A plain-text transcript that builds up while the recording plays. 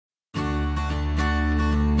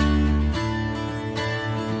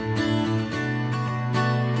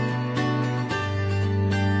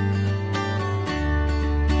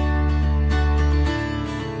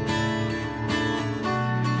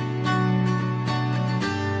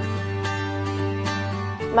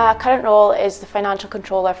My current role is the Financial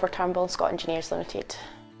Controller for Turnbull and Scott Engineers Limited.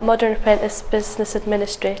 Modern Apprentice Business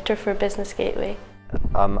Administrator for Business Gateway.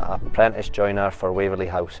 I'm an apprentice joiner for Waverley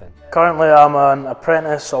Housing. Currently I'm an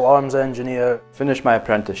apprentice alarms engineer. Finished my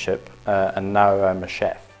apprenticeship and now I'm a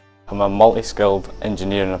chef. I'm a multi-skilled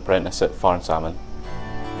engineering apprentice at Farm Salmon.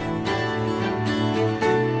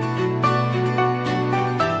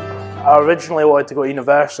 I originally wanted to go to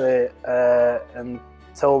university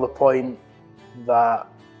until the point that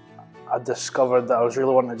I discovered that I was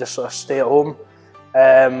really wanting to just sort of stay at home,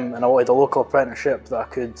 and I wanted a local apprenticeship that I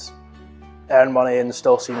could earn money and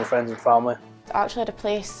still see my friends and family. I actually had a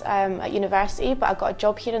place at university, but I got a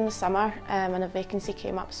job here in the summer and a vacancy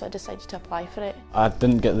came up, so I decided to apply for it. I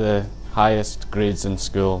didn't get the highest grades in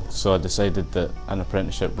school, so I decided that an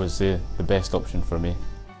apprenticeship was the best option for me.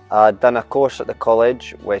 I'd done a course at the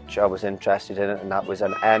college which I was interested in, and that was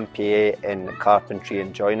an MPA in carpentry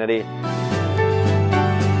and joinery.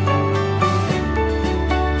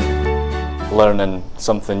 Learning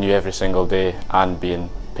something new every single day and being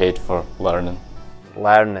paid for learning.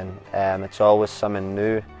 Learning, it's always something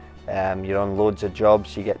new. You're on loads of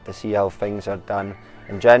jobs, you get to see how things are done,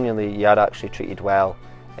 and genuinely you are actually treated well,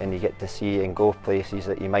 and you get to see and go places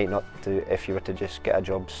that you might not do if you were to just get a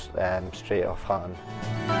job straight off hand.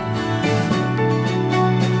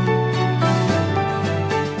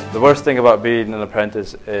 The worst thing about being an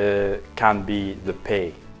apprentice can be the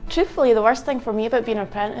pay. Truthfully, the worst thing for me about being an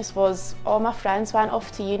apprentice was all my friends went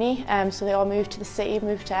off to uni, so they all moved to the city,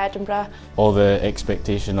 moved to Edinburgh. All the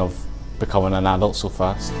expectation of becoming an adult so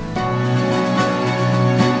fast.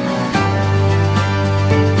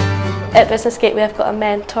 At Business Gateway I've got a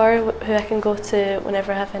mentor who I can go to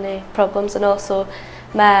whenever I have any problems, and also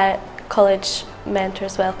my college mentor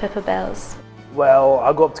as well, Pippa Bells. Well,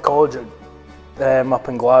 I go up to college up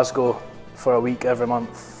in Glasgow for a week every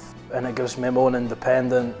month, and it gives me my own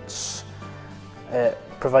independence. It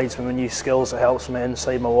provides me with new skills, it helps me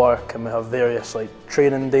inside my work, and we have various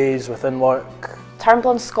training days within work.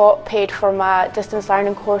 Turnbull and Scott paid for my distance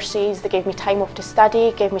learning courses, they gave me time off to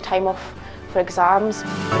study, gave me time off for exams.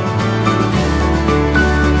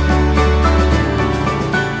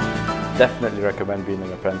 Definitely recommend being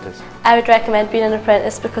an apprentice. I would recommend being an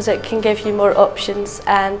apprentice because it can give you more options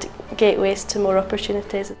and gateways to more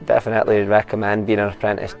opportunities. Definitely recommend being an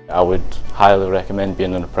apprentice. I would highly recommend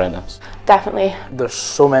being an apprentice. Definitely. There's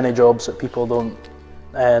so many jobs that people don't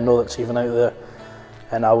know that's even out there,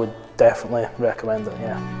 and I would definitely recommend it,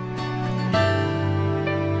 yeah.